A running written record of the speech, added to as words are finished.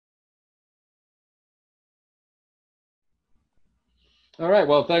All right.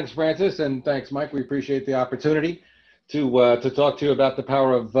 Well, thanks, Francis, and thanks, Mike. We appreciate the opportunity to talk to you about the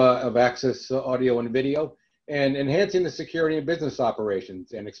power of Access audio and video and enhancing the security in business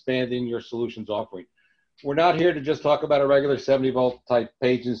operations and expanding your solutions offering. We're not here to just talk about a regular 70-volt type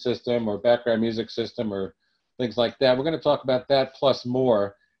paging system or background music system or things like that. We're going to talk about that plus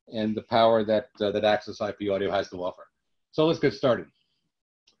more and the power that that Access IP Audio has to offer. So let's get started.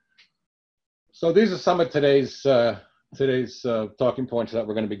 So these are some of today's talking points that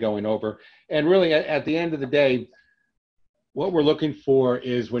we're going to be going over. And really, at the end of the day, what we're looking for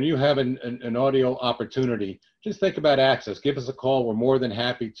is when you have an audio opportunity, just think about Access. Give us a call. We're more than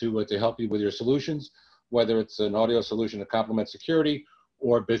happy to help you with your solutions, whether it's an audio solution to complement security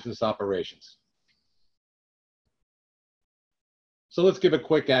or business operations. So let's give a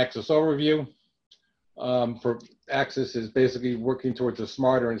quick Access overview. For Access is basically working towards a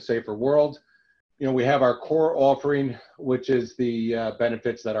smarter and safer world. You know, we have our core offering, which is the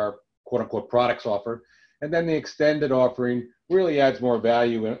benefits that our quote-unquote products offer. And then the extended offering really adds more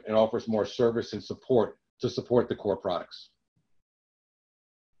value and offers more service and support to support the core products.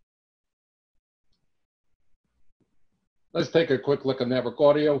 Let's take a quick look at network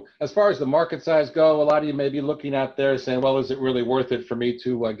audio. As far as the market size go, a lot of you may be looking out there saying, well, is it really worth it for me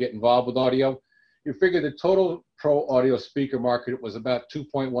to get involved with audio? You figure the total pro audio speaker market was about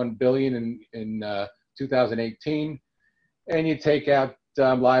 2.1 billion in 2018. And you take out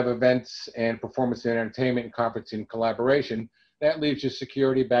live events and performance and entertainment and conferencing and collaboration, that leaves you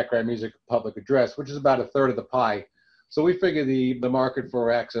security, background music, public address, which is about a third of the pie. So we figure the market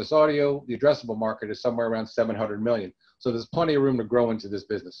for Access audio, the addressable market, is somewhere around 700 million. So there's plenty of room to grow into this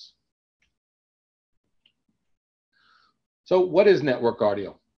business. So what is network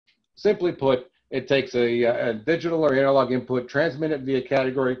audio? Simply put, it takes a digital or analog input, transmit it via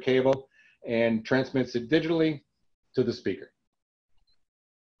category cable, and transmits it digitally to the speaker.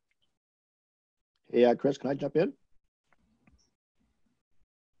 Hey, Chris, can I jump in?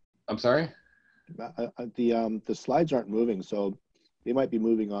 I'm sorry? The slides aren't moving, so they might be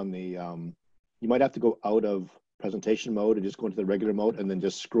moving on the, you might have to go out of presentation mode and just go into the regular mode and then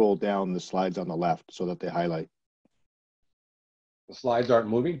just scroll down the slides on the left so that they highlight. The slides aren't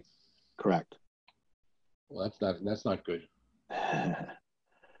moving? Correct. Well, that's not good.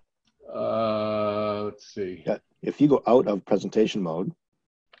 Let's see. Yeah, if you go out of presentation mode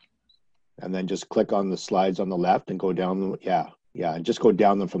and then just click on the slides on the left and go down, yeah, and just go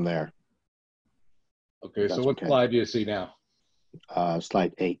down them from there. Okay, so what slide do you see now?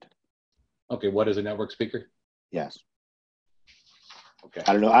 Slide 8. Okay, what is a network speaker? Yes. Okay.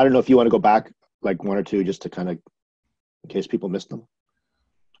 I don't know if you want to go back like one or two just to kind of, in case people missed them.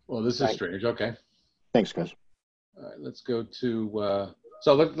 Well, this is strange. Okay. Thanks, Chris. All right, let's go to,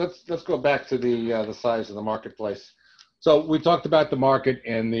 so let's go back to the size of the marketplace. So we talked about the market,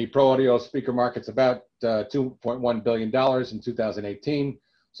 and the pro audio speaker market's about $2.1 billion in 2018.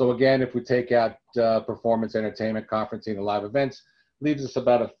 So again, if we take out performance, entertainment, conferencing, and live events, leaves us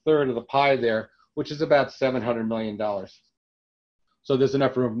about a third of the pie there, which is about $700 million. So there's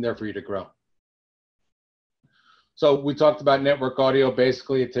enough room there for you to grow. So we talked about network audio.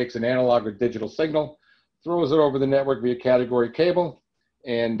 Basically, it takes an analog or digital signal, throws it over the network via category cable,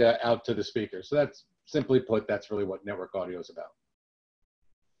 and out to the speaker. So that's, simply put, that's really what network audio is about.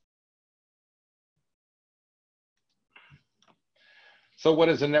 So what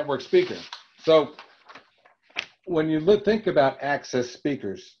is a network speaker? So when you think about Access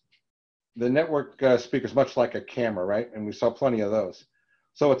speakers, the network speaker is much like a camera, right? And we saw plenty of those.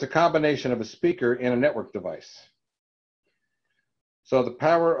 So it's a combination of a speaker and a network device. So the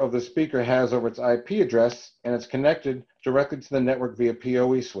power of the speaker has over its IP address, and it's connected directly to the network via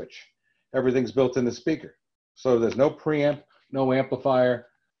PoE switch. Everything's built in the speaker. So there's no preamp, no amplifier,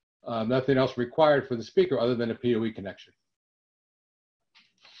 nothing else required for the speaker other than a PoE connection.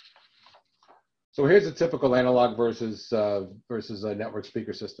 So here's a typical analog versus a network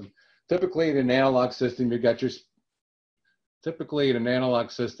speaker system. Typically in an analog system, you've got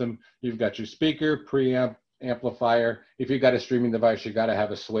your speaker, preamp, amplifier. If you've got a streaming device, you've got to have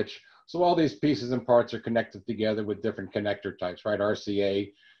a switch. So all these pieces and parts are connected together with different connector types, right?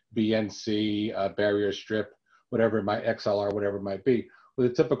 RCA, BNC, barrier strip, whatever it might, XLR, whatever it might be. With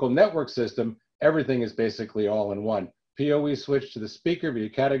a typical network system, everything is basically all in one. PoE switch to the speaker via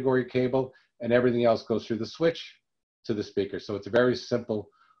category cable, and everything else goes through the switch to the speaker. So it's a very simple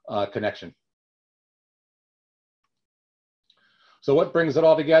connection. So what brings it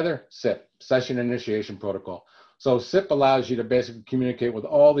all together? SIP, Session Initiation Protocol. So SIP allows you to basically communicate with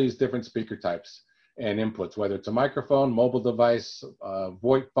all these different speaker types and inputs, whether it's a microphone, mobile device,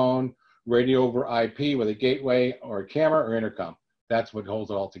 VoIP phone, radio over IP with a gateway or a camera or intercom. That's what holds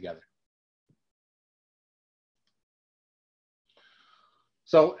it all together.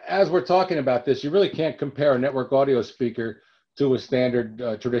 So as we're talking about this, you really can't compare a network audio speaker to a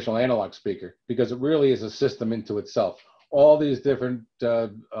standard traditional analog speaker, because it really is a system into itself. All these different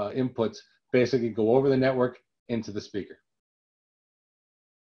inputs basically go over the network into the speaker.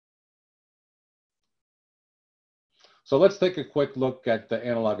 So let's take a quick look at the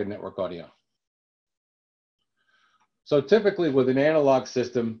analog and network audio. So typically with an analog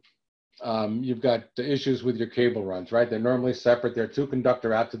system, you've got issues with your cable runs, right? They're normally separate. They're two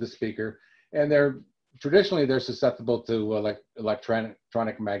conductor out to the speaker, and traditionally they're susceptible to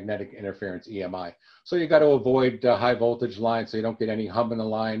electronic magnetic interference, EMI. So you got to avoid high voltage lines so you don't get any hum in the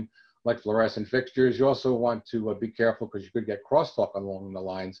line like fluorescent fixtures. You also want to be careful because you could get crosstalk along the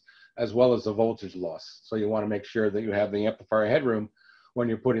lines, as well as the voltage loss. So you want to make sure that you have the amplifier headroom when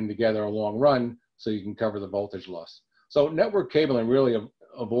you're putting together a long run so you can cover the voltage loss. So network cabling really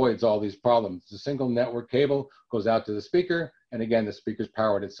avoids all these problems. The single network cable goes out to the speaker, and again, the speaker's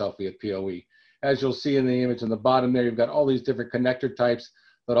powered itself via PoE. As you'll see in the image on the bottom there, you've got all these different connector types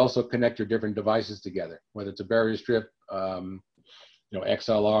that also connect your different devices together, whether it's a barrier strip,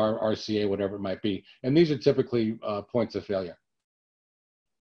 XLR, RCA, whatever it might be. And these are typically points of failure.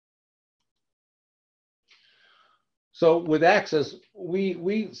 So with Access,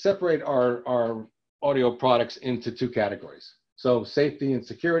 we separate our audio products into two categories. So safety and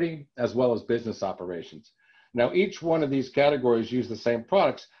security, as well as business operations. Now, each one of these categories use the same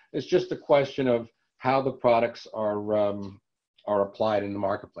products. It's just a question of how the products are applied in the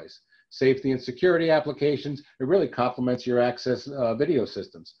marketplace. Safety and security applications, it really complements your Access video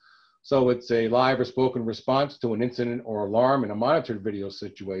systems. So it's a live or spoken response to an incident or alarm in a monitored video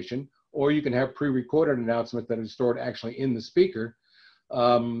situation, or you can have pre-recorded announcement that is stored actually in the speaker.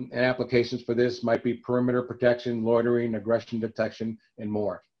 And applications for this might be perimeter protection, loitering, aggression detection, and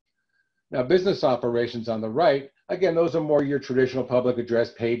more. Now, business operations on the right, again, those are more your traditional public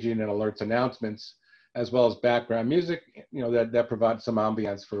address paging and alerts announcements, as well as background music, that provides some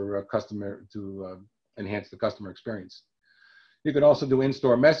ambience for a customer to enhance the customer experience. You can also do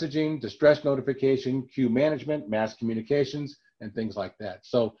in-store messaging, distress notification, queue management, mass communications, and things like that.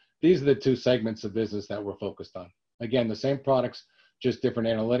 So these are the two segments of business that we're focused on. Again, the same products, just different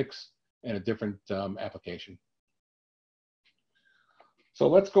analytics and a different application. So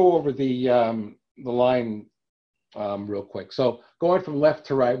let's go over the line real quick. So going from left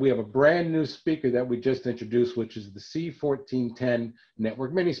to right, we have a brand new speaker that we just introduced, which is the C1410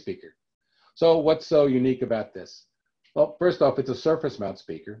 Network Mini Speaker. So what's so unique about this? Well, first off, it's a surface mount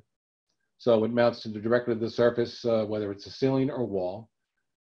speaker. So it mounts directly to the surface, whether it's a ceiling or wall.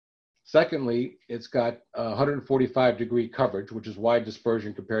 Secondly, it's got 145-degree coverage, which is wide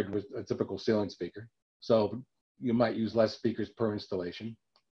dispersion compared to a typical ceiling speaker. So you might use less speakers per installation.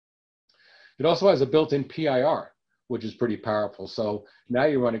 It also has a built-in PIR, which is pretty powerful. So now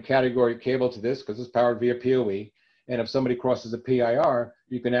you run a category cable to this because it's powered via PoE. And if somebody crosses a PIR,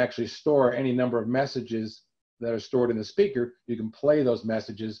 you can actually store any number of messages that are stored in the speaker. You can play those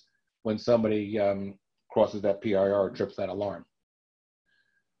messages when somebody crosses that PIR or trips that alarm.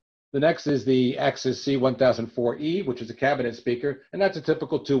 The next is the Access C1004E, which is a cabinet speaker, and that's a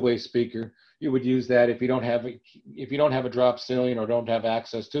typical two-way speaker. You would use that if you don't have a drop ceiling or don't have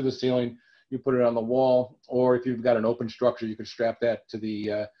access to the ceiling. You put it on the wall, or if you've got an open structure, you can strap that to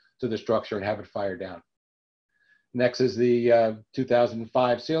the structure and have it fire down. Next is the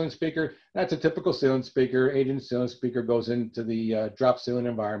 2005 ceiling speaker. That's a typical ceiling speaker. 8-inch ceiling speaker goes into the drop ceiling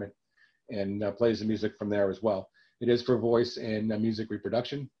environment and plays the music from there as well. It is for voice and music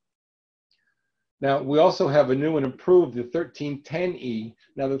reproduction. Now, we also have a new and improved, the 1310E.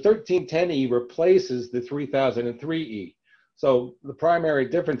 Now, the 1310E replaces the 3003E. So the primary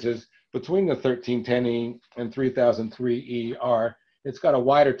differences between the 1310E and 3003E are it's got a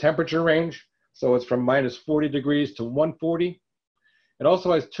wider temperature range. So it's from -40 degrees to 140. It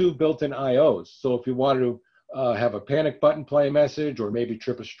also has two built-in IOs. So if you wanted to have a panic button play a message or maybe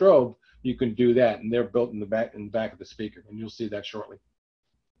trip a strobe, you can do that. And they're built in the back of the speaker. And you'll see that shortly.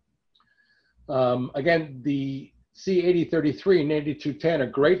 Again, the C8033 and 8210 are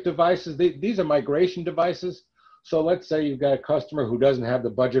great devices. These are migration devices. So let's say you've got a customer who doesn't have the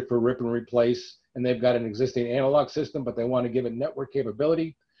budget for rip and replace, and they've got an existing analog system, but they want to give it network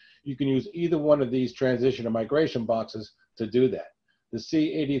capability. You can use either one of these transition or migration boxes to do that. The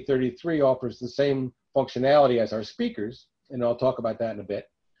C8033 offers the same functionality as our speakers, and I'll talk about that in a bit.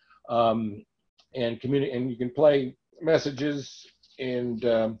 And you can play messages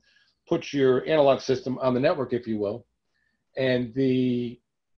and put your analog system on the network, if you will. And the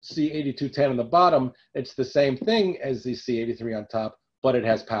C8210 on the bottom, it's the same thing as the C83 on top, but it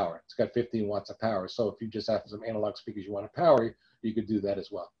has power. It's got 15 watts of power. So if you just have some analog speakers you want to power, you could do that as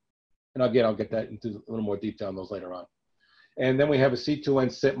well. And again, I'll get that into a little more detail on those later on. And then we have a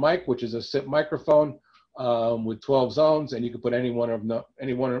C2N SIP mic, which is a SIP microphone with 12 zones, and you can put any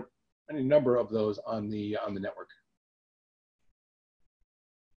number of those on the network.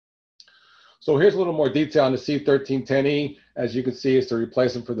 So here's a little more detail on the C1310E. As you can see, it's the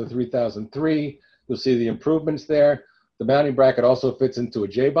replacement for the 3003. You'll see the improvements there. The mounting bracket also fits into a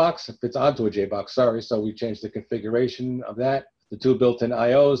J-box. It fits onto a J-box, sorry. So we changed the configuration of that. The two built-in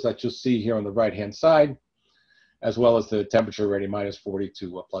IOs that you'll see here on the right-hand side, as well as the temperature rating -40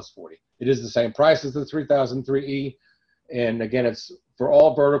 to +40. It is the same price as the 3003E. And again, it's for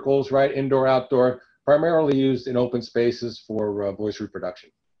all verticals, right? Indoor, outdoor, primarily used in open spaces for voice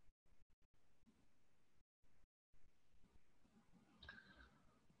reproduction.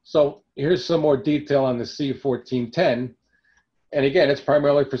 So here's some more detail on the C1410. And again, it's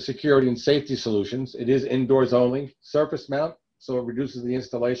primarily for security and safety solutions. It is indoors only, surface mount, so it reduces the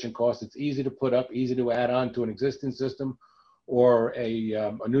installation cost. It's easy to put up, easy to add on to an existing system or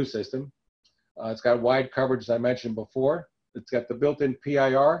a new system. It's got wide coverage, as I mentioned before. It's got the built-in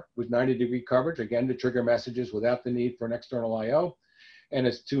PIR with 90-degree coverage, again, to trigger messages without the need for an external IO. And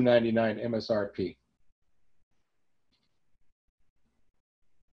it's $299 MSRP.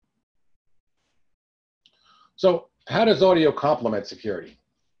 So how does audio complement security?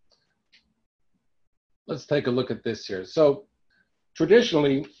 Let's take a look at this here. So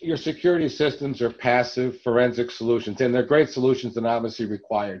traditionally, your security systems are passive forensic solutions, and they're great solutions and obviously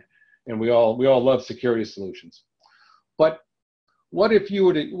required. And we all love security solutions. But what if you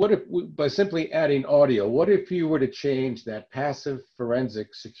were to, by simply adding audio, what if you were to change that passive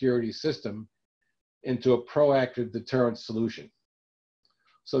forensic security system into a proactive deterrent solution?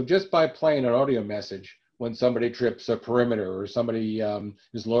 So just by playing an audio message, when somebody trips a perimeter, or somebody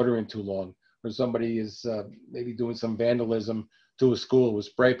is loitering too long, or somebody is maybe doing some vandalism to a school with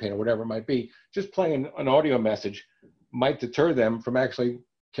spray paint or whatever it might be, just playing an audio message might deter them from actually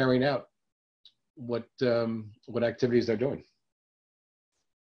carrying out what activities they're doing.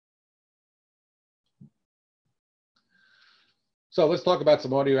 So let's talk about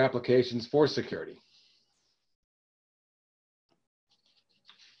some audio applications for security.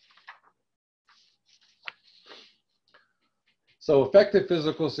 So effective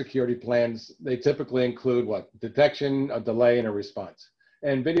physical security plans, they typically include what? Detection, a delay, and a response.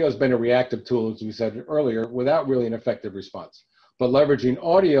 And video has been a reactive tool, as we said earlier, without really an effective response. But leveraging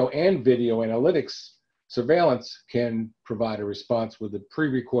audio and video analytics, surveillance can provide a response with the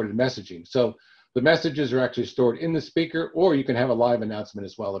pre-recorded messaging. So the messages are actually stored in the speaker, or you can have a live announcement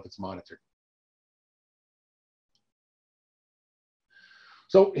as well if it's monitored.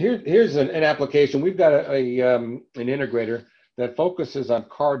 So here's an application. We've got an integrator that focuses on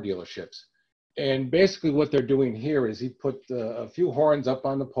car dealerships. And basically what they're doing here is he put a few horns up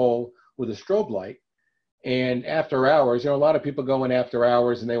on the pole with a strobe light. And after hours, a lot of people go in after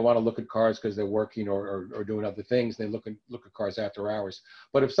hours and they want to look at cars because they're working or doing other things. They look at cars after hours.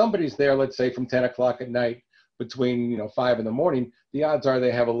 But if somebody's there, let's say from 10 o'clock at night between 5 in the morning, the odds are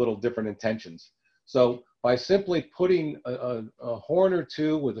they have a little different intentions. So by simply putting a horn or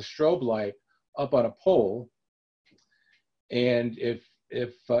two with a strobe light up on a pole, and if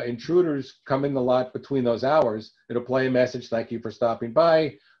intruders come in the lot between those hours, it'll play a message, thank you for stopping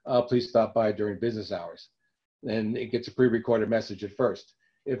by, please stop by during business hours. And it gets a pre-recorded message at first.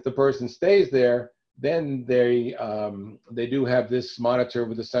 If the person stays there, then they do have this monitor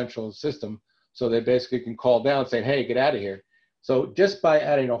with a central system, so they basically can call down saying, hey, get out of here. So just by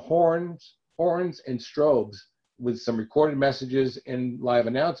adding horns and strobes with some recorded messages and live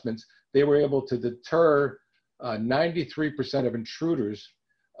announcements, they were able to deter 93% of intruders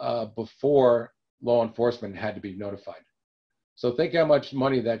before law enforcement had to be notified. So think how much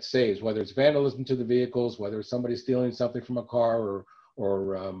money that saves, whether it's vandalism to the vehicles, whether it's somebody stealing something from a car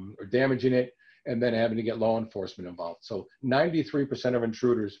or damaging it, and then having to get law enforcement involved. So 93% of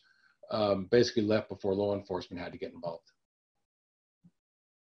intruders basically left before law enforcement had to get involved.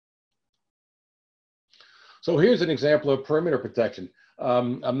 So here's an example of perimeter protection.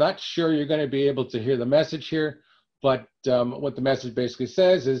 I'm not sure you're going to be able to hear the message here, but what the message basically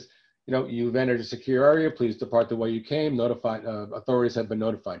says is, you've entered a secure area. Please depart the way you came. Notified authorities have been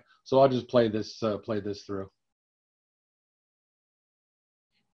notified. So I'll just play this through.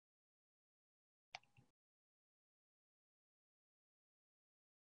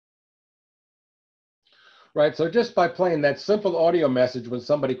 right? So just by playing that simple audio message when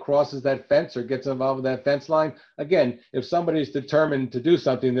somebody crosses that fence or gets involved with that fence line, again, if somebody's determined to do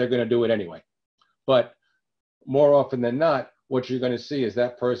something, they're going to do it anyway. But more often than not, what you're going to see is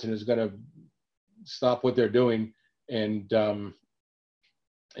that person is going to stop what they're doing and do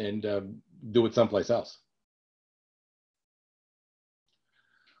it someplace else.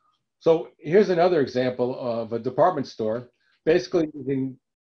 So here's another example of a department store, basically using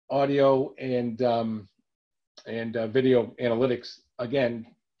audio and video analytics, again,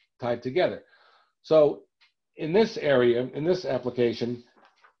 tied together. So in this area, in this application,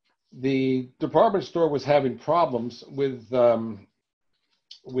 the department store was having problems with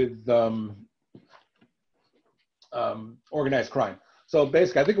organized crime. So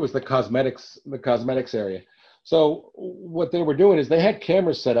basically, I think it was the cosmetics area. So what they were doing is they had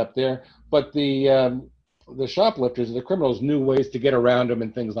cameras set up there, but the shoplifters, the criminals, knew ways to get around them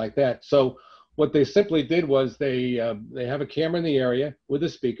and things like that. So what they simply did was they have a camera in the area with a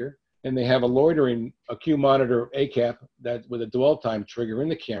speaker, and they have a loitering, a Q monitor ACAP that with a dwell time trigger in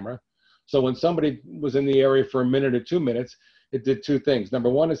the camera. So when somebody was in the area for a minute or 2 minutes, it did two things. Number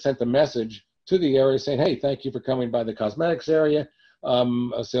one, it sent a message to the area saying, hey, thank you for coming by the cosmetics area.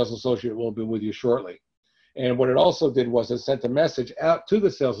 A sales associate will be with you shortly. And what it also did was it sent a message out to the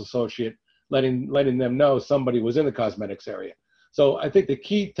sales associate, letting them know somebody was in the cosmetics area. So I think the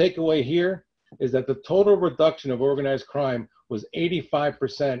key takeaway here is that the total reduction of organized crime was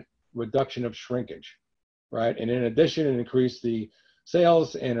 85% reduction of shrinkage, right? And in addition, it increased the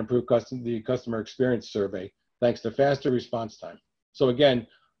sales and improved the customer experience survey, thanks to faster response time. So again,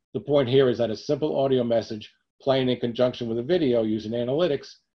 the point here is that a simple audio message playing in conjunction with a video using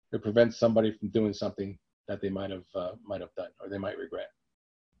analytics, it prevents somebody from doing something that they might have done or they might regret.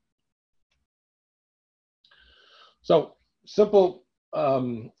 So simple,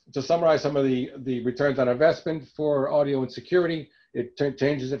 to summarize some of the returns on investment for audio and security, it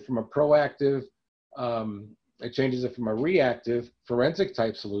changes it from a proactive, it changes it from a reactive forensic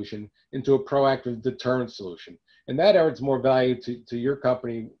type solution into a proactive deterrent solution. And that adds more value to your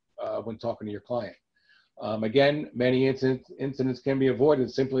company when talking to your client. Again, many incidents can be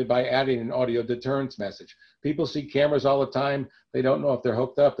avoided simply by adding an audio deterrence message. People see cameras all the time. They don't know if they're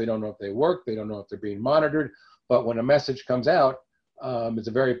hooked up. They don't know if they work. They don't know if they're being monitored. But when a message comes out, it's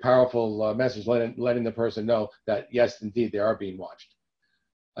a very powerful message letting the person know that, yes, indeed, they are being watched.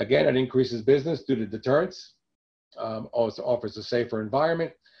 Again, it increases business due to deterrence. Also offers a safer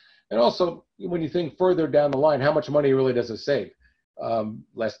environment. And also, when you think further down the line, how much money really does it save?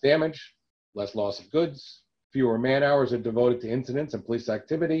 Less damage, less loss of goods, fewer man hours are devoted to incidents and police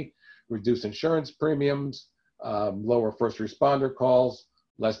activity, reduce insurance premiums, lower first responder calls,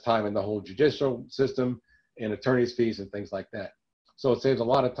 less time in the whole judicial system, and attorney's fees and things like that. So it saves a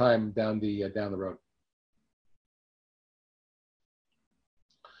lot of time down the road.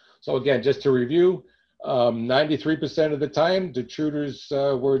 So again, just to review, 93% of the time, the intruders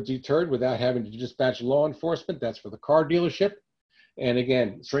were deterred without having to dispatch law enforcement. That's for the car dealership. And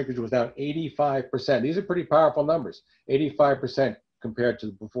again, shrinkage was down 85%. These are pretty powerful numbers, 85% compared to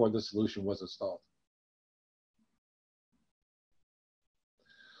before the solution was installed.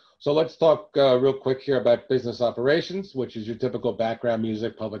 So let's talk real quick here about business operations, which is your typical background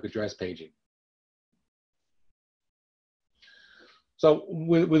music, public address paging. So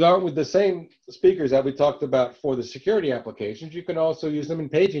with the same speakers that we talked about for the security applications, you can also use them in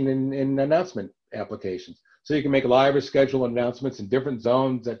paging in announcement applications. So you can make live or schedule announcements in different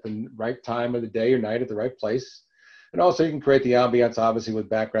zones at the right time of the day or night at the right place. And also you can create the ambiance, obviously, with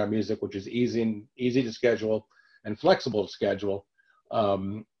background music, which is easy to schedule and flexible to schedule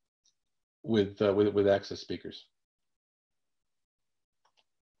with access speakers.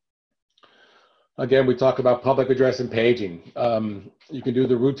 Again, we talk about public address and paging. You can do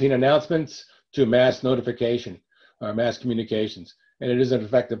the routine announcements to mass notification or mass communications. And it is an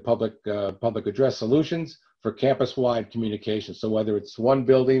effective public address solutions for campus-wide communication. So whether it's one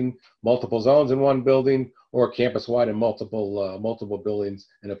building, multiple zones in one building, or campus-wide in multiple buildings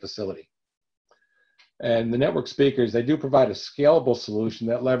in a facility. And the network speakers, they do provide a scalable solution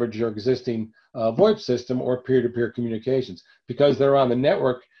that leverage your existing VoIP system or peer-to-peer communications. Because they're on the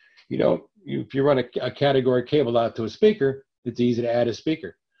network, if you run a category cable out to a speaker, it's easy to add a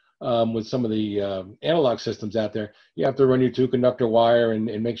speaker. With some of the analog systems out there, you have to run your two-conductor wire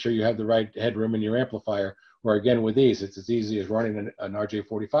and make sure you have the right headroom in your amplifier. Where again, with these, it's as easy as running an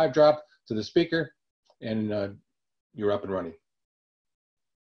RJ45 drop to the speaker, and you're up and running.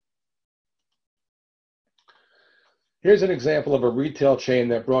 Here's an example of a retail chain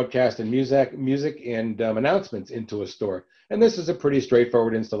that broadcasted music and announcements into a store. And this is a pretty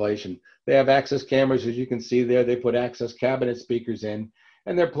straightforward installation. They have access cameras, as you can see there. They put access cabinet speakers in,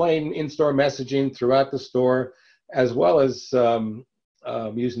 and they're playing in-store messaging throughout the store, as well as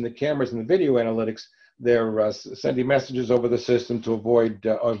using the cameras and the video analytics. They're sending messages over the system to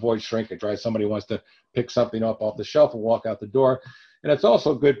avoid shrinkage, right? Somebody wants to pick something up off the shelf and walk out the door. And it's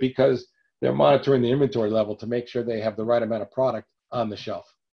also good because they're monitoring the inventory level to make sure they have the right amount of product on the shelf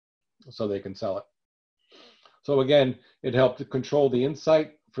so they can sell it. So again, it helped to control the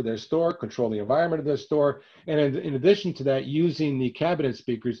insight for their store, control the environment of their store. And in addition to that, using the cabinet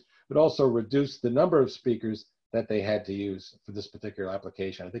speakers would also reduce the number of speakers that they had to use for this particular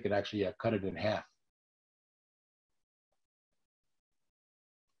application. I think it actually cut it in half.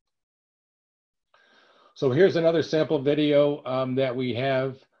 So here's another sample video that we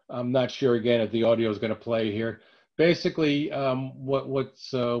have. I'm not sure again if the audio is going to play here. Basically,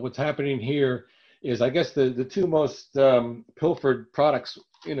 what's happening here is, I guess the two most pilfered products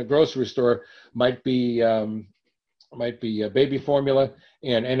in a grocery store might be baby formula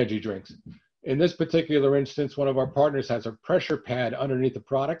and energy drinks. In this particular instance, one of our partners has a pressure pad underneath the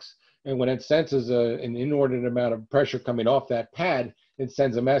products, and when it senses an inordinate amount of pressure coming off that pad, it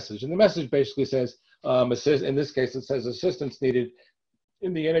sends a message. And the message basically says, in this case, it says assistance needed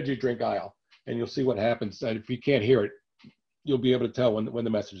in the energy drink aisle. And you'll see what happens. If you can't hear it, you'll be able to tell when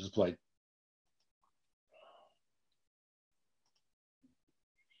the message is played.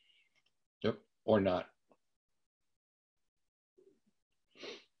 Yep, or not.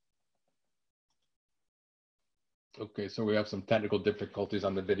 Okay, so we have some technical difficulties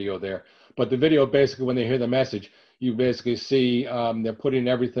on the video there. But the video, basically, when they hear the message, you basically see they're putting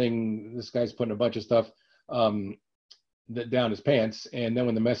everything, this guy's putting a bunch of stuff down his pants. And then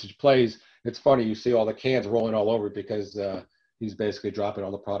when the message plays, it's funny, you see all the cans rolling all over because he's basically dropping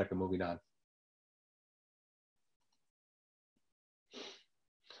all the product and moving on.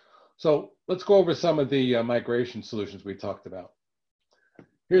 So let's go over some of the migration solutions we talked about.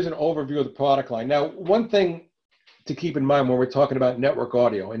 Here's an overview of the product line. Now, one thing to keep in mind when we're talking about network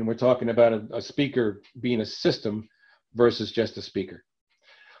audio and we're talking about a speaker being a system versus just a speaker.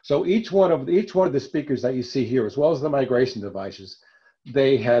 So each one of the speakers that you see here, as well as the migration devices,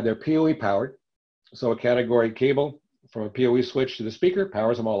 they had their PoE powered. So a category cable from a PoE switch to the speaker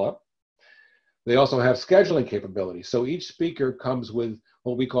powers them all up. They also have scheduling capability. So each speaker comes with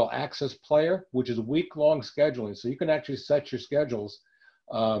what we call Access Player, which is week-long scheduling. So you can actually set your schedules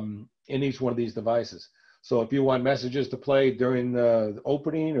in each one of these devices. So if you want messages to play during the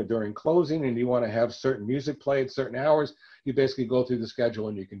opening or during closing, and you want to have certain music play at certain hours, you basically go through the schedule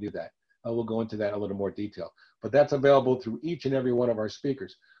and you can do that. We'll go into that in a little more detail. But that's available through each and every one of our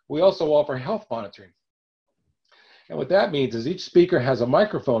speakers. We also offer health monitoring. And what that means is each speaker has a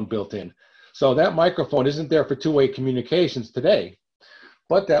microphone built in. So that microphone isn't there for two-way communications today,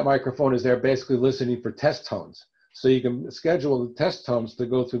 but that microphone is there basically listening for test tones. So you can schedule the test tones to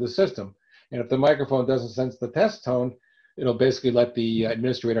go through the system. And if the microphone doesn't sense the test tone, it'll basically let the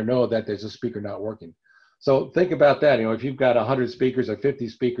administrator know that there's a speaker not working. So think about that. You know, if you've got 100 speakers or 50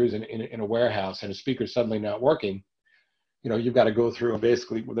 speakers in a warehouse and a speaker's suddenly not working, you know, you've got to go through and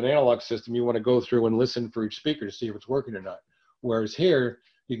basically with an analog system, you want to go through and listen for each speaker to see if it's working or not. Whereas here,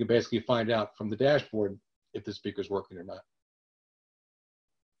 you can basically find out from the dashboard if the speaker's working or not.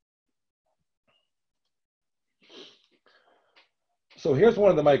 So here's one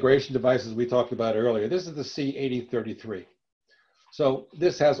of the migration devices we talked about earlier. This is the C8033. So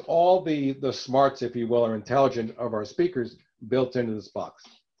this has all the smarts, if you will, or intelligent of our speakers built into this box.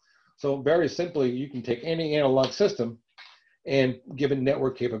 So very simply, you can take any analog system and give it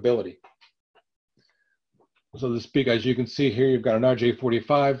network capability. So the speaker, as you can see here, you've got an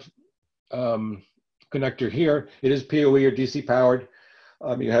RJ45 connector here. It is PoE or DC powered.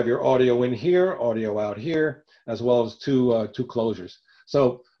 You have your audio in here, audio out here, as well as two closures.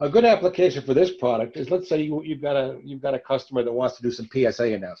 So a good application for this product is, let's say you've got a customer that wants to do some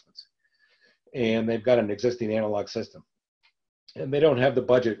PSA announcements, and they've got an existing analog system, and they don't have the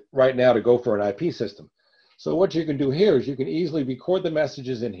budget right now to go for an IP system. So what you can do here is you can easily record the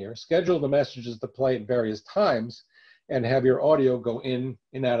messages in here, schedule the messages to play at various times, and have your audio go in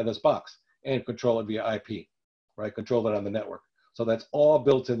and out of this box and control it via IP, right? Control it on the network. So that's all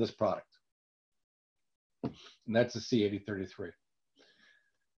built in this product. And that's the C8033.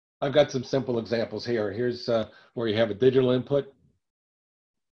 I've got some simple examples here. Here's where you have a digital input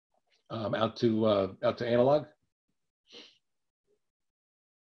out to analog.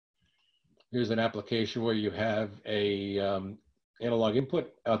 Here's an application where you have a analog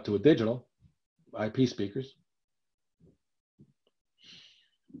input out to a digital, IP speakers.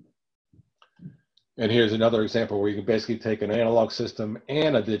 And here's another example where you can basically take an analog system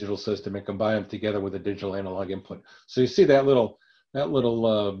and a digital system and combine them together with a digital analog input. So you see that little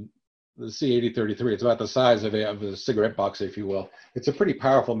the C8033. It's about the size of a cigarette box, if you will. It's a pretty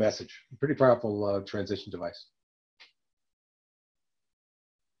powerful message, pretty powerful transition device.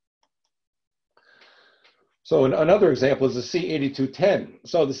 So another example is the C8210.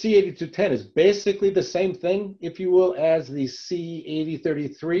 So the C8210 is basically the same thing, if you will, as the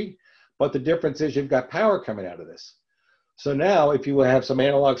C8033, but the difference is you've got power coming out of this. So now if you have some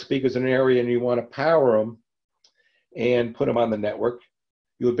analog speakers in an area and you want to power them and put them on the network,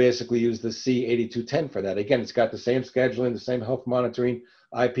 you would basically use the C8210 for that. Again, it's got the same scheduling, the same health monitoring,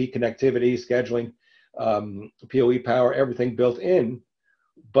 IP connectivity, scheduling, PoE power, everything built in,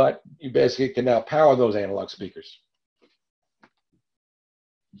 but you basically can now power those analog speakers.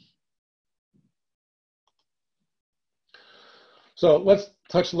 So let's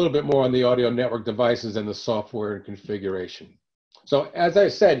touch a little bit more on the audio network devices and the software and configuration. So as I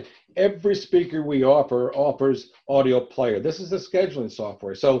said, every speaker we offer offers audio player. This is the scheduling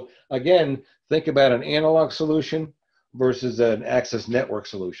software. So again, think about an analog solution versus an access network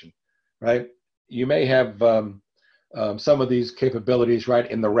solution, right? You may have some of these capabilities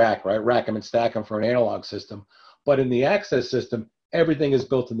right in the rack, right? Rack them and stack them for an analog system. But in the access system, everything is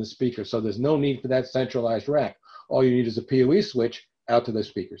built in the speaker. So there's no need for that centralized rack. All you need is a PoE switch out to the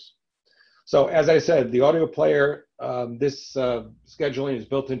speakers. So as I said, the audio player, this scheduling is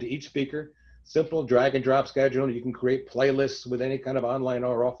built into each speaker. Simple drag and drop scheduling. You can create playlists with any kind of online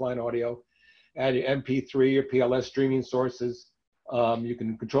or offline audio. Add your MP3 or PLS streaming sources. You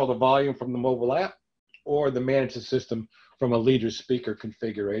can control the volume from the mobile app or the manage the system from a leader speaker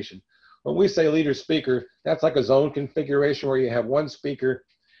configuration. When we say leader speaker, that's like a zone configuration where you have one speaker.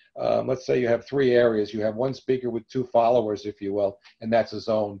 Let's say you have 3 areas. You have one speaker with 2 followers, if you will, and that's a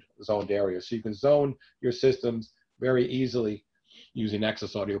zoned area. So you can zone your systems very easily using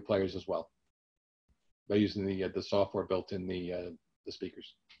Access audio players as well, by using the software built in the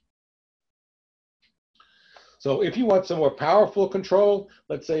speakers. So if you want some more powerful control,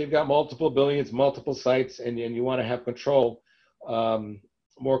 let's say you've got multiple billions, multiple sites, and you want to have control,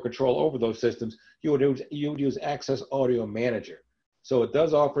 more control over those systems, you would use Access Audio Manager. So it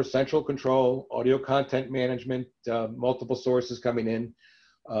does offer central control, audio content management, multiple sources coming in,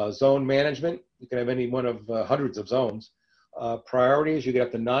 zone management. You can have any one of hundreds of zones. Priorities, you get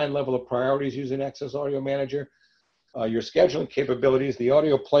up to 9 level of priorities using Access Audio Manager. Your scheduling capabilities, the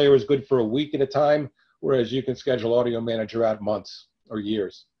audio player is good for a week at a time, whereas you can schedule Audio Manager out months or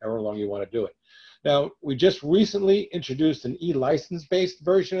years, however long you want to do it. Now, we just recently introduced an e-license-based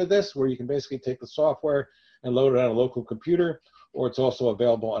version of this, where you can basically take the software and load it on a local computer, or it's also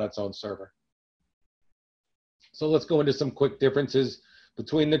available on its own server. So let's go into some quick differences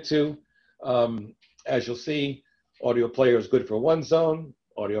between the two. As you'll see, audio player is good for 1 zone,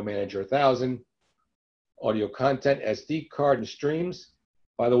 Audio Manager 1000, audio content, SD card, and streams.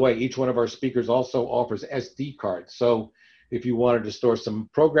 By the way, each one of our speakers also offers SD cards. So if you wanted to store some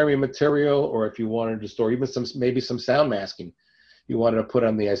programming material, or if you wanted to store even maybe some sound masking, you wanted to put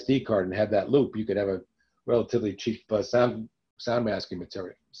on the SD card and have that loop, you could have a relatively cheap sound masking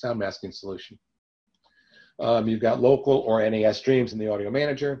material, sound masking solution. You've got local or NAS streams in the Audio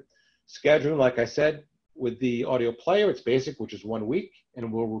Manager. Scheduling, like I said, with the audio player, it's basic, which is 1 week,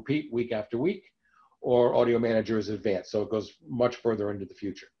 and will repeat week after week, or Audio Manager is advanced, so it goes much further into the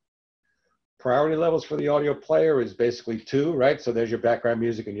future. Priority levels for the audio player is basically 2, right? So there's your background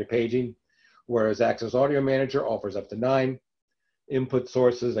music and your paging, whereas Access Audio Manager offers up to 9. Input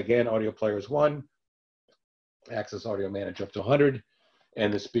sources, again, audio player is 1. Access Audio Manager up to 100,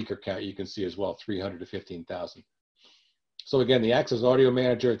 and the speaker count you can see as well, 300 to 15,000. So again, the Access Audio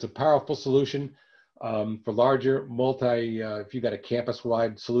Manager, it's a powerful solution for larger if you got a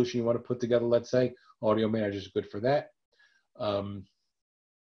campus-wide solution you want to put together, let's say, Audio Manager is good for that.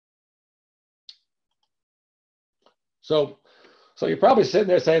 So you're probably sitting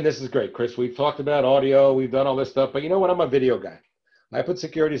there saying, this is great, Chris. We've talked about audio, we've done all this stuff, but you know what? I'm a video guy. I put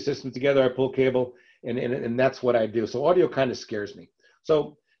security systems together, I pull cable, and that's what I do. So audio kind of scares me.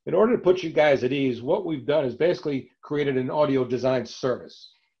 So in order to put you guys at ease, what we've done is basically created an audio design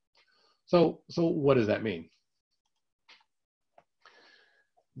service. So what does that mean?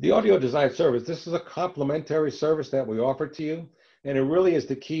 The audio design service, this is a complimentary service that we offer to you, and it really is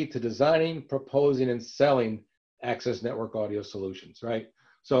the key to designing, proposing, and selling access network audio solutions, right?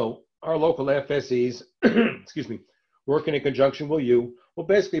 So our local FSEs, excuse me, working in conjunction with you, will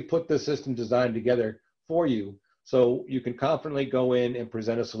basically put the system design together for you so you can confidently go in and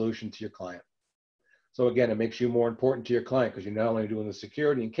present a solution to your client. So again, it makes you more important to your client because you're not only doing the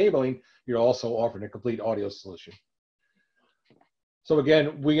security and cabling, you're also offering a complete audio solution. So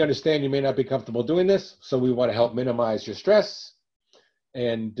again, we understand you may not be comfortable doing this, so we want to help minimize your stress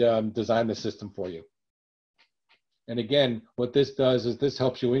and design the system for you. And again, what this does is this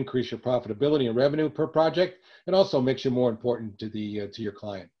helps you increase your profitability and revenue per project, and also makes you more important to your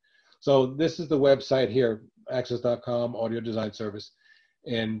client. So this is the website here, Axis.com Audio Design Service,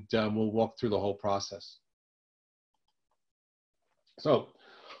 and we'll walk through the whole process. So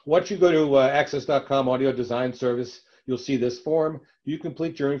once you go to Axis.com Audio Design Service, you'll see this form. You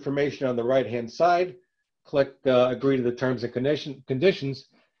complete your information on the right-hand side, click agree to the terms and conditions,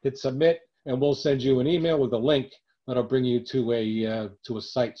 hit submit, and we'll send you an email with a link that'll bring you to a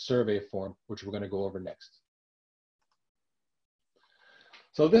site survey form, which we're going to go over next.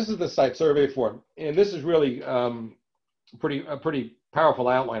 So this is the site survey form, and this is really a pretty powerful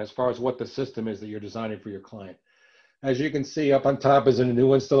outline as far as what the system is that you're designing for your client. As you can see up on top is a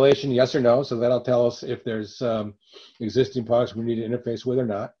new installation, yes or no, so that'll tell us if there's existing products we need to interface with or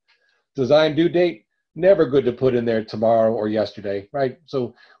not. Design due date, never good to put in there tomorrow or yesterday, right?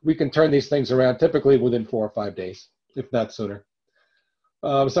 So we can turn these things around typically within 4 or 5 days, if not sooner.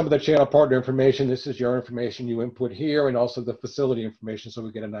 Some of the channel partner information, this is your information you input here, and also the facility information so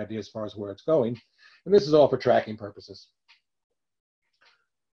we get an idea as far as where it's going. And this is all for tracking purposes.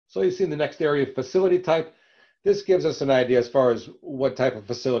 So you see in the next area, facility type. This gives us an idea as far as what type of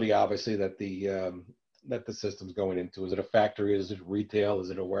facility, obviously, that the system's going into. Is it a factory? Is it retail? Is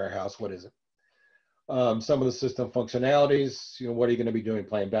it a warehouse? What is it? Some of the system functionalities, what are you going to be doing?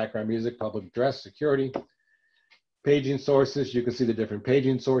 Playing background music, public address, security. Paging sources, you can see the different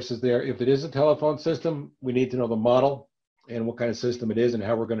paging sources there. If it is a telephone system, we need to know the model and what kind of system it is and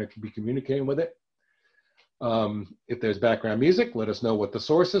how we're going to be communicating with it. If there's background music, let us know what the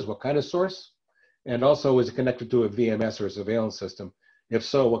source is, what kind of source. And also, is it connected to a VMS or a surveillance system? If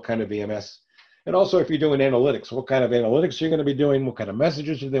so, what kind of VMS? And also, if you're doing analytics, what kind of analytics you're going to be doing, what kind of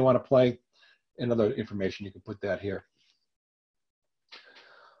messages do they want to play, and other information, you can put that here.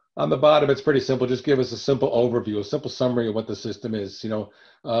 On the bottom, it's pretty simple. Just give us a simple overview, a simple summary of what the system is.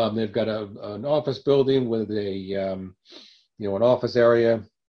 They've got an office building with an office area,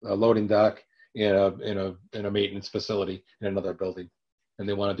 a loading dock, in a maintenance facility in another building, and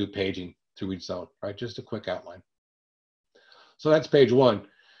they want to do paging to each zone, right? Just a quick outline. So that's page 1.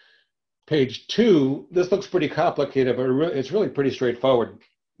 Page 2, this looks pretty complicated, but it's really pretty straightforward.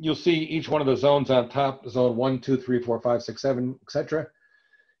 You'll see each one of the zones on top, zone 1, 2, 3, 4, 5, 6, 7, etc.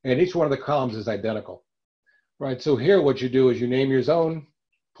 And each one of the columns is identical, right? So here what you do is you name your zone,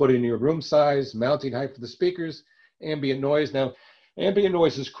 put in your room size, mounting height for the speakers, ambient noise. Now, ambient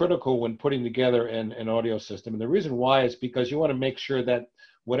noise is critical when putting together an audio system. And the reason why is because you want to make sure that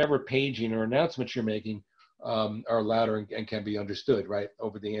whatever paging or announcements you're making are louder and can be understood, right,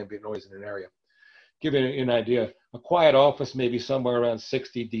 over the ambient noise in an area. Give you an idea, a quiet office may be somewhere around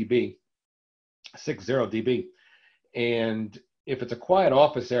 60 dB, 60 dB. And if it's a quiet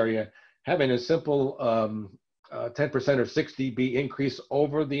office area, having a simple 10% or 6 dB increase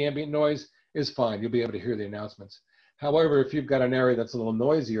over the ambient noise is fine. You'll be able to hear the announcements. However, if you've got an area that's a little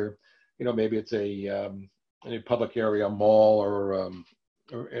noisier, maybe it's a public area, a mall,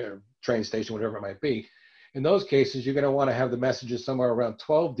 or train station, whatever it might be. In those cases, you're going to want to have the messages somewhere around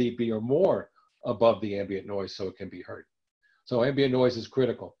 12 dB or more above the ambient noise so it can be heard. So ambient noise is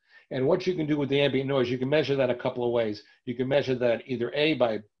critical. And what you can do with the ambient noise, you can measure that a couple of ways. You can measure that either A,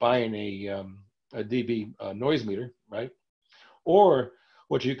 by buying a dB noise meter, right? Or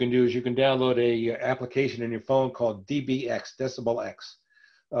what you can do is you can download a application in your phone called dBx, Decibel X.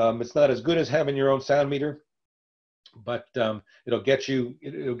 It's not as good as having your own sound meter, but it'll get you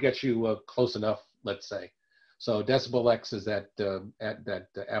close enough, let's say. So Decibel X is that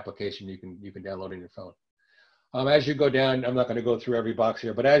application you can download in your phone. As you go down, I'm not going to go through every box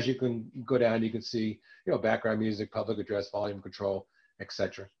here, but as you can go down, you can see background music, public address, volume control,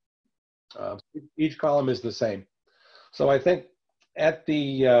 etc. Each column is the same. So I think at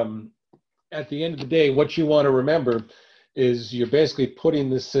the end of the day, what you want to remember is you're basically putting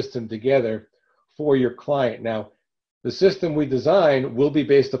this system together for your client. Now, the system we design will be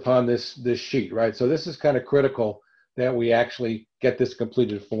based upon this sheet, right? So this is kind of critical that we actually get this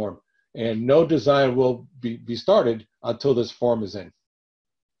completed form. And no design will be started until this form is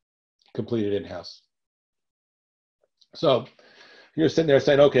completed in-house. So you're sitting there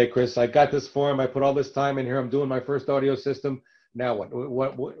saying, okay, Chris, I got this form. I put all this time in here. I'm doing my first audio system. Now what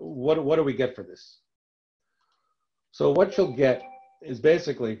do we get for this? So what you'll get is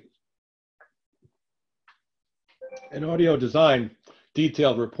basically an audio design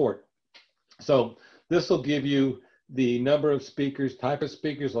detailed report. So This will give you the number of speakers, type of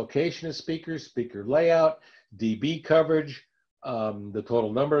speakers, location of speakers, speaker layout, dB coverage, the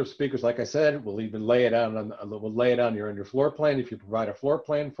total number of speakers. Like I said, we'll even lay it out on your floor plan if you provide a floor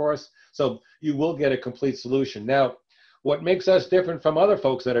plan for us. So you will get a complete solution. Now, what makes us different from other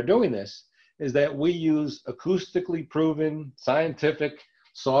folks that are doing this is that we use acoustically proven scientific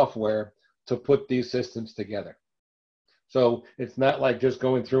software to put these systems together. So it's not like just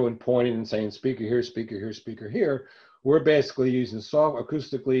going through and pointing and saying speaker here, speaker here, speaker here. We're basically using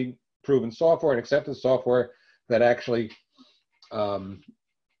acoustically proven software and accepted software that actually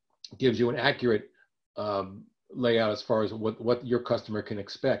gives you an accurate layout as far as what your customer can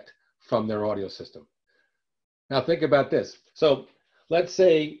expect from their audio system. Now think about this. So let's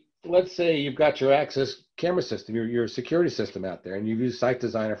say you've got your access camera system, your security system out there, and you've used Site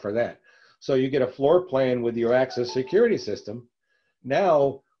Designer for that. So you get a floor plan with your access security system.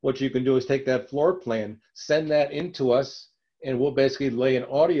 Now what you can do is take that floor plan, send that into us, and we'll basically lay an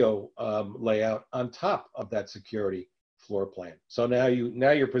audio layout on top of that security floor plan. So now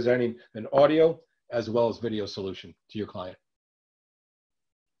you're presenting an audio as well as video solution to your client.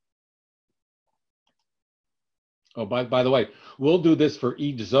 Oh, by the way, we'll do this for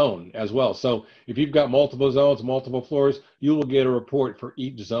each zone as well. So if you've got multiple zones, multiple floors, you will get a report for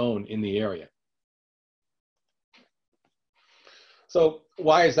each zone in the area. So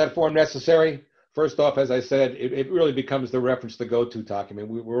why is that form necessary? First off, as I said, it really becomes the reference to go-to document.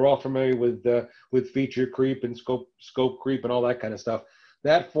 We're all familiar with feature creep and scope creep and all that kind of stuff.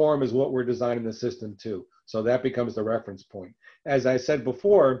 That form is what we're designing the system to. So that becomes the reference point. As I said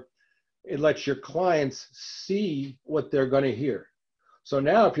before, it lets your clients see what they're going to hear. So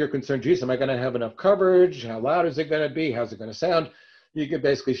now if you're concerned, geez, am I going to have enough coverage? How loud is it going to be? How's it going to sound? You can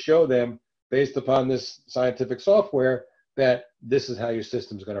basically show them, based upon this scientific software, that this is how your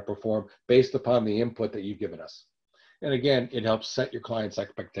system is going to perform based upon the input that you've given us. And again, it helps set your clients'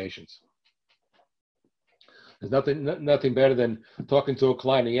 expectations. There's nothing better than talking to a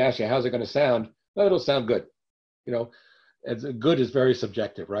client and he asks you, how's it going to sound? Well, it'll sound good. You know, good is very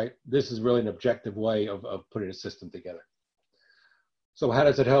subjective, right? This is really an objective way of putting a system together. So how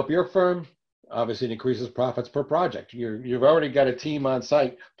does it help your firm? Obviously, it increases profits per project. You've already got a team on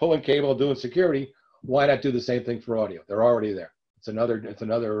site pulling cable, doing security. Why not do the same thing for audio? They're already there. It's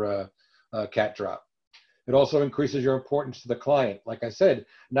another cat drop. It also increases your importance to the client. Like I said,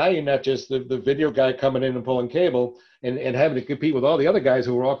 now you're not just the video guy coming in and pulling cable and having to compete with all the other guys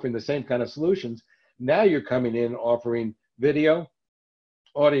who are offering the same kind of solutions. Now you're coming in offering video,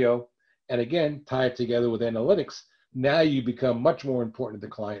 audio, and again, tie it together with analytics. Now you become much more important to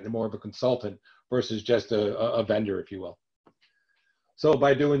the client and more of a consultant versus just a vendor, if you will. So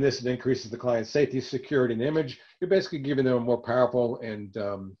by doing this, it increases the client's safety, security, and image. You're basically giving them a more powerful and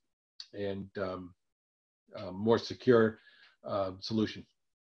more secure solution.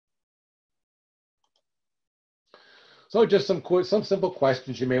 So just some simple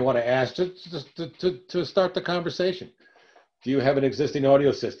questions you may want to ask to start the conversation. Do you have an existing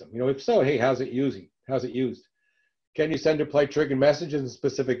audio system? You know, if so, hey, how's it using? How's it used? Can you send or play triggered messages in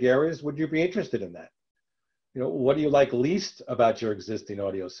specific areas? Would you be interested in that? You know, what do you like least about your existing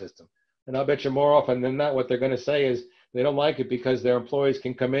audio system? And I'll bet you more often than not, what they're going to say is they don't like it because their employees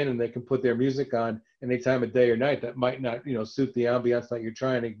can come in and they can put their music on any time of day or night that might not, you know, suit the ambiance that you're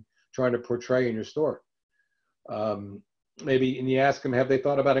trying to portray in your store. Maybe, and you ask them, have they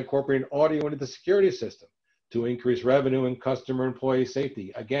thought about incorporating audio into the security system to increase revenue and customer employee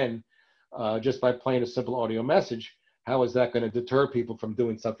safety? Again, just by playing a simple audio message, how is that going to deter people from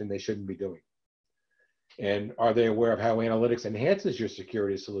doing something they shouldn't be doing? And are they aware of how analytics enhances your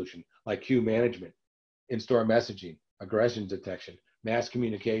security solution, like queue management, in-store messaging, aggression detection, mass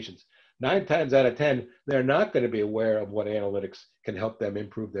communications? 9 times out of 10, they're not going to be aware of what analytics can help them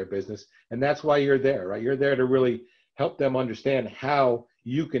improve their business. And that's why you're there, right? You're there to really help them understand how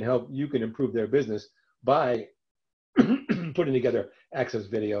you can improve their business by putting together access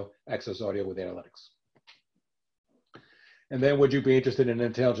video, access audio with analytics. And then would you be interested in an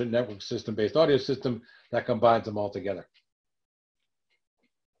intelligent network system-based audio system that combines them all together?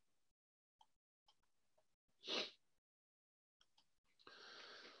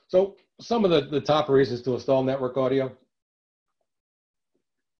 So some of the top reasons to install network audio.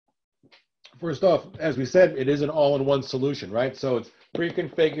 First off, as we said, it is an all-in-one solution, right? So it's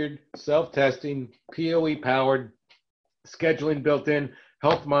pre-configured, self-testing, PoE powered, scheduling built in,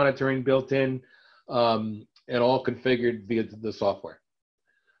 health monitoring built in, and all configured via the software.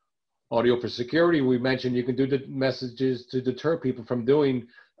 Audio for security, we mentioned you can do the messages to deter people from doing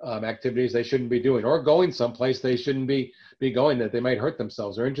activities they shouldn't be doing, or going someplace they shouldn't be going, that they might hurt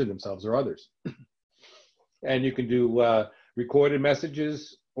themselves or injure themselves or others. And you can do recorded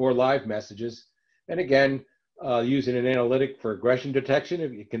messages or live messages. And again, using an analytic for aggression detection,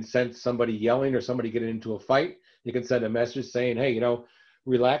 if you can sense somebody yelling or somebody getting into a fight, you can send a message saying, hey, you know,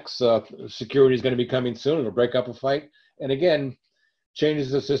 relax, security is going to be coming soon, it'll break up a fight. And again,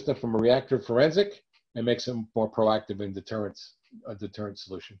 changes the system from a reactive forensic and makes it more proactive in deterrence, a deterrent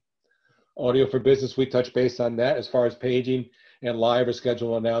solution. Audio for business, we touch base on that as far as paging and live or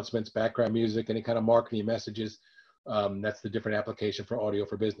scheduled announcements, background music, any kind of marketing messages. That's the different application for audio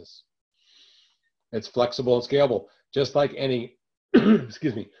for business. It's flexible and scalable, just like any,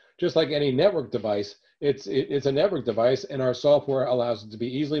 excuse me, just like any network device. It's a network device, and our software allows it to be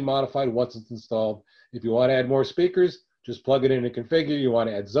easily modified once it's installed. If you want to add more speakers, just plug it in and configure. You want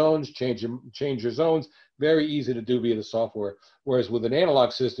to add zones, change your zones. Very easy to do via the software. Whereas with an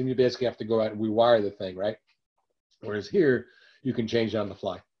analog system, you basically have to go out and rewire the thing, right? Whereas here, you can change on the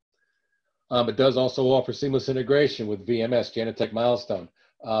fly. It does also offer seamless integration with VMS, Janatech Milestone,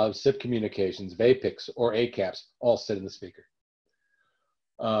 SIP communications, VAPIX, or ACAPS, all sit in the speaker.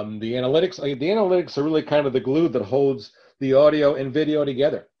 The analytics are really kind of the glue that holds the audio and video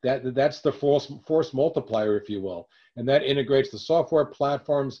together. That's the force multiplier, if you will. And that integrates the software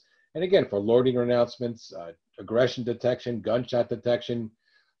platforms. And again, for loading announcements, aggression detection, gunshot detection,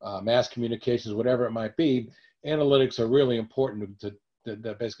 mass communications, whatever it might be, analytics are really important to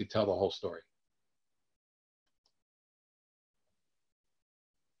basically tell the whole story.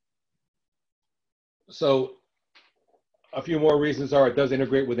 So a few more reasons are it does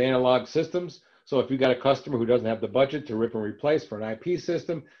integrate with analog systems. So if you've got a customer who doesn't have the budget to rip and replace for an IP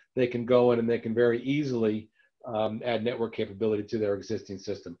system, they can go in and they can very easily add network capability to their existing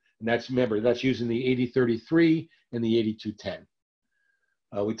system. And that's, remember, that's using the 8033 and the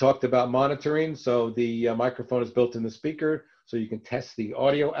 8210. We talked about monitoring. So the microphone is built in the speaker, so you can test the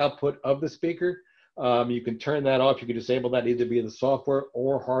audio output of the speaker. You can turn that off. You can disable that either via the software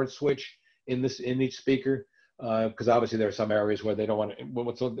or hard switch in each speaker. Because obviously there are some areas where they don't want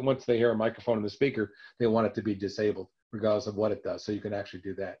to, once they hear a microphone in the speaker, they want it to be disabled regardless of what it does. So you can actually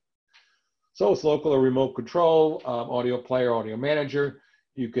do that. So it's local or remote control, audio player, audio manager.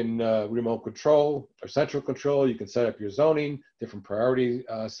 You can remote control or central control. You can set up your zoning, different priority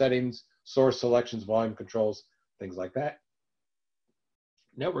settings, source selections, volume controls, things like that.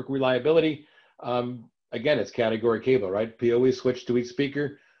 Network reliability. Again, it's category cable, right? PoE switch to each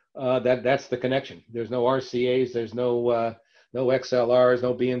speaker. That's the connection. There's no RCAs, there's no XLRs,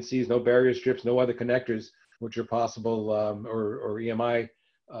 no BNCs, no barrier strips, no other connectors which are possible or EMI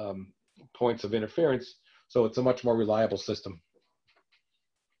points of interference. So it's a much more reliable system.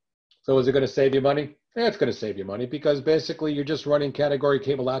 So is it going to save you money? Yeah, it's going to save you money because basically you're just running category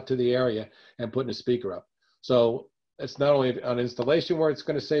cable out to the area and putting a speaker up. So it's not only an installation where it's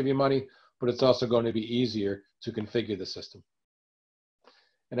going to save you money, but it's also going to be easier to configure the system.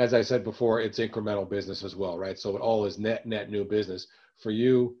 And as I said before, it's incremental business as well, right? So it all is net new business for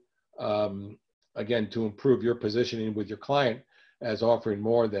you, again, to improve your positioning with your client as offering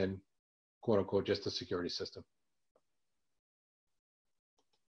more than, quote unquote, just a security system.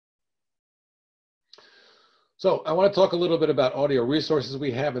 So I want to talk a little bit about audio resources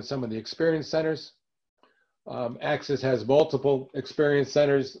we have in some of the experience centers. Axis has multiple experience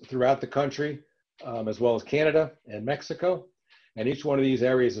centers throughout the country, as well as Canada and Mexico. And each one of these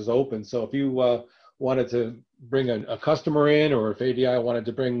areas is open. So if you wanted to bring a customer in, or if ADI wanted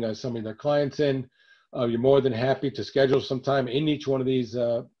to bring some of their clients in, you're more than happy to schedule some time in each one of these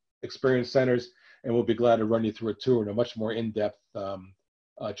experience centers, and we'll be glad to run you through a tour and a much more in-depth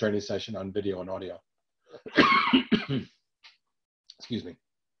training session on video and audio. Excuse me.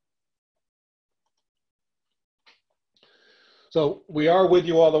 So we are with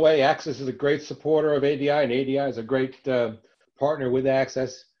you all the way. Axis is a great supporter of ADI, and ADI is a great partner with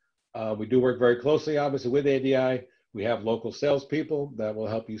Axis. We do work very closely, obviously, with ADI. We have local salespeople that will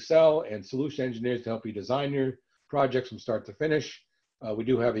help you sell and solution engineers to help you design your projects from start to finish. We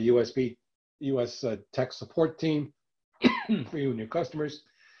do have a US tech support team for you and your customers.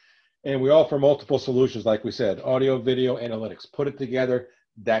 And we offer multiple solutions, like we said, audio, video, analytics. Put it together,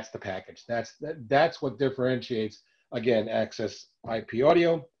 that's the package. That's what differentiates, again, Axis IP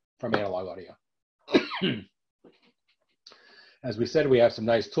audio from analog audio. As we said, we have some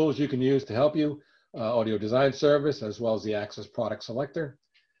nice tools you can use to help you, audio design service, as well as the Axis product selector.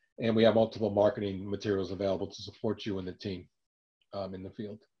 And we have multiple marketing materials available to support you and the team in the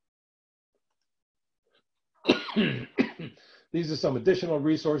field. These are some additional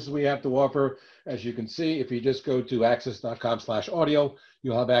resources we have to offer. As you can see, if you just go to axis.com/audio,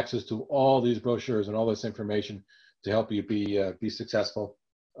 you'll have access to all these brochures and all this information to help you be successful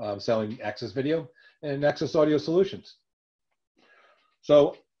selling Axis video. and Access Audio Solutions.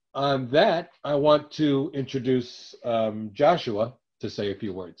 So on that, I want to introduce Joshua to say a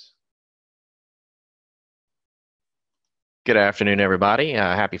few words. Good afternoon, everybody.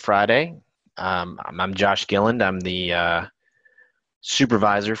 Happy Friday. I'm Josh Gilland. I'm the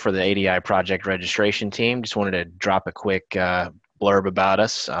supervisor for the ADI project registration team. Just wanted to drop a quick blurb about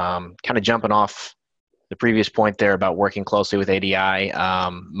us. Kind of jumping off the previous point there about working closely with ADI.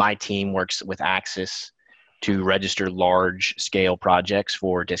 My team works with Axis to register large scale projects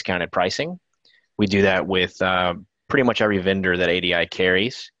for discounted pricing. We do that with pretty much every vendor that ADI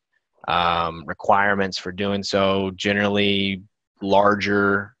carries. Requirements for doing so, generally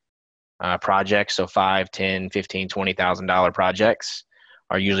larger projects, so $5, $10, $15, $20,000 projects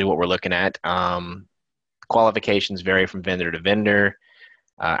are usually what we're looking at. Qualifications vary from vendor to vendor.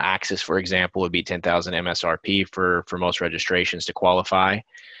 Axis, for example, would be 10,000 MSRP for most registrations to qualify.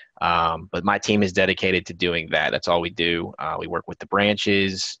 But my team is dedicated to doing that. That's all we do. We work with the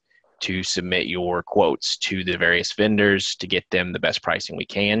branches to submit your quotes to the various vendors to get them the best pricing we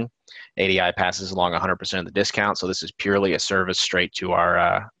can. ADI passes along 100% of the discount, so this is purely a service straight to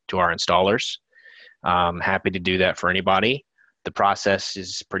our installers. Happy to do that for anybody. The process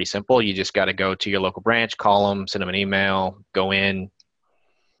is pretty simple. You just got to go to your local branch, call them, send them an email, go in.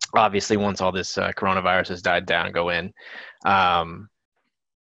 Obviously, once all this coronavirus has died down, go in.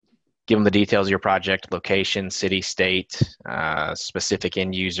 Give them the details of your project, location, city, state, specific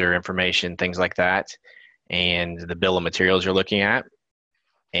end user information, things like that, and the bill of materials you're looking at.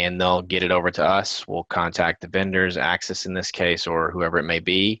 And they'll get it over to us. We'll contact the vendors, Axis in this case, or whoever it may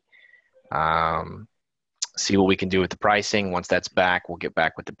be. See what we can do with the pricing. Once that's back, we'll get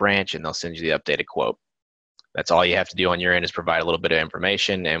back with the branch and they'll send you the updated quote. That's all you have to do on your end is provide a little bit of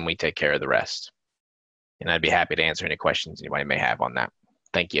information and we take care of the rest. And I'd be happy to answer any questions anybody may have on that.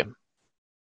 Thank you.